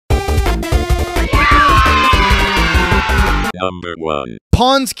Number 1.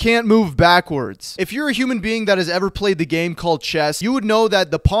 Pawns can't move backwards. If you're a human being that has ever played the game called chess, you would know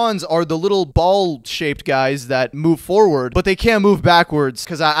that the pawns are the little ball-shaped guys that move forward, but they can't move backwards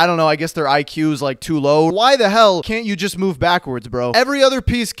because I don't know, I guess their IQ is like too low. Why the hell can't you just move backwards, bro? Every other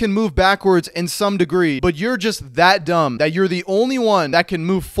piece can move backwards in some degree, but you're just that dumb that you're the only one that can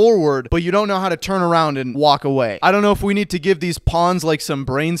move forward, but you don't know how to turn around and walk away. I don't know if we need to give these pawns like some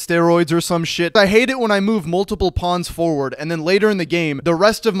brain steroids or some shit. I hate it when I move multiple pawns forward and then later in the game, the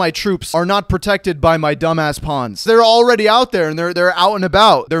rest of my troops are not protected by my dumbass pawns. They're already out there and they're out and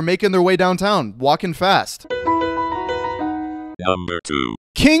about. They're making their way downtown, walking fast. Number 2.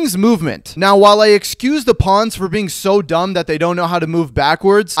 King's movement. Now, while I excuse the pawns for being so dumb that they don't know how to move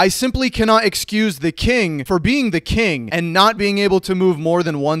backwards, I simply cannot excuse the king for being the king and not being able to move more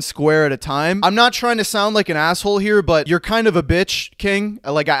than one square at a time. I'm not trying to sound like an asshole here, but you're kind of a bitch, king.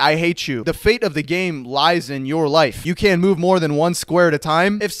 Like, I hate you. The fate of the game lies in your life. You can't move more than one square at a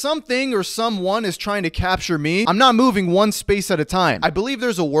time. If something or someone is trying to capture me, I'm not moving one space at a time. I believe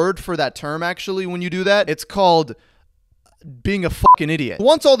there's a word for that term, actually, when you do that. It's called being a fucking idiot.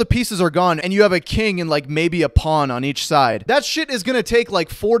 Once all the pieces are gone and you have a king and like maybe a pawn on each side, that shit is gonna take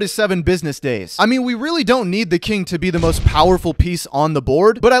like 4 to 7 business days. I mean, we really don't need the king to be the most powerful piece on the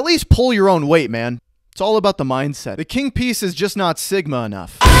board, but at least pull your own weight, man. It's all about the mindset. The king piece is just not Sigma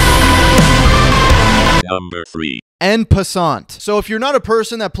enough. Number 3. En passant. So if you're not a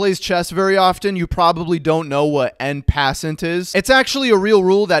person that plays chess very often, you probably don't know what en passant is. It's actually a real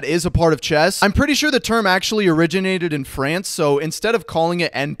rule that is a part of chess. I'm pretty sure the term actually originated in France, so instead of calling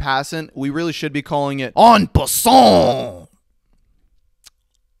it en passant, we really should be calling it en passant.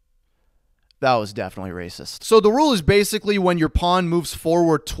 That was definitely racist. So the rule is basically when your pawn moves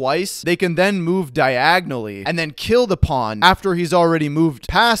forward twice, they can then move diagonally and then kill the pawn after he's already moved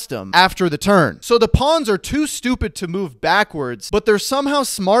past him after the turn. So the pawns are too stupid to move backwards, but they're somehow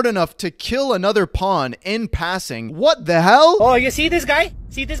smart enough to kill another pawn in passing. What the hell? Oh, you see this guy?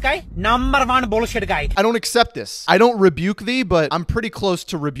 See this guy? Number 1 bullshit guy. I don't accept this. I don't rebuke thee, but I'm pretty close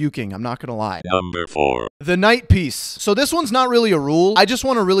to rebuking. I'm not gonna lie. Number 4. The knight piece. So this one's not really a rule. I just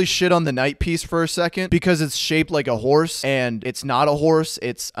want to really shit on the knight piece for a second because it's shaped like a horse and it's not a horse,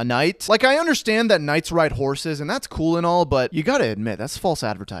 it's a knight. Like, I understand that knights ride horses and that's cool and all, but you gotta admit, that's false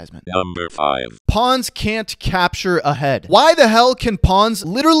advertisement. Number 5. Pawns can't capture a head. Why the hell can pawns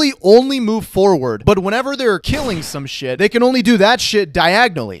literally only move forward, but whenever they're killing some shit, they can only do that shit diagonally?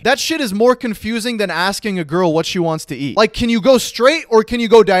 That shit is more confusing than asking a girl what she wants to eat. Like, can you go straight or can you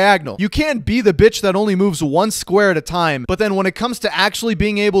go diagonal? You can't be the bitch that only moves one square at a time, but then when it comes to actually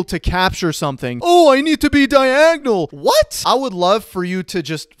being able to capture something, oh, I need to be diagonal. What? I would love for you to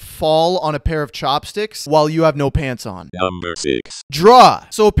just fall on a pair of chopsticks while you have no pants on. Number 6. Draw.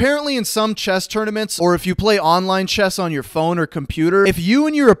 So apparently in some chess tournaments, or if you play online chess on your phone or computer, if you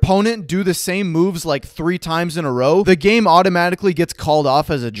and your opponent do the same moves like 3 times in a row, the game automatically gets called off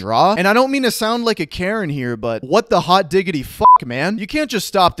as a draw. And I don't mean to sound like a Karen here, but what the hot diggity fuck, man? You can't just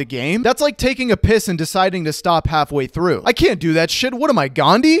stop the game. That's like taking a piss and deciding to stop halfway through. I can't do that shit. What am I,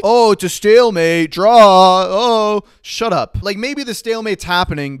 Gandhi? Oh, it's a stalemate. Draw. Oh, shut up. Like, maybe the stalemate's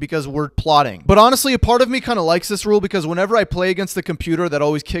happening because we're plotting. But honestly, a part of me kind of likes this rule because whenever I play against the computer, that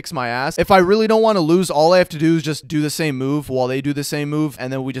always kicks my ass. If I really don't want to lose, all I have to do is just do the same move while they do the same move,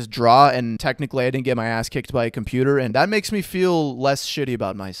 and then we just draw, and technically I didn't get my ass kicked by a computer, and that makes me feel less shitty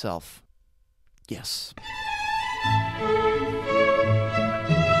about myself. Yes.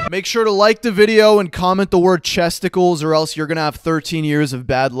 Make sure to like the video and comment the word chesticles or else you're gonna have 13 years of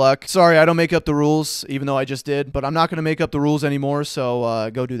bad luck. Sorry, I don't make up the rules, even though I just did, but I'm not gonna make up the rules anymore, so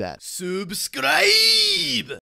go do that. Subscribe!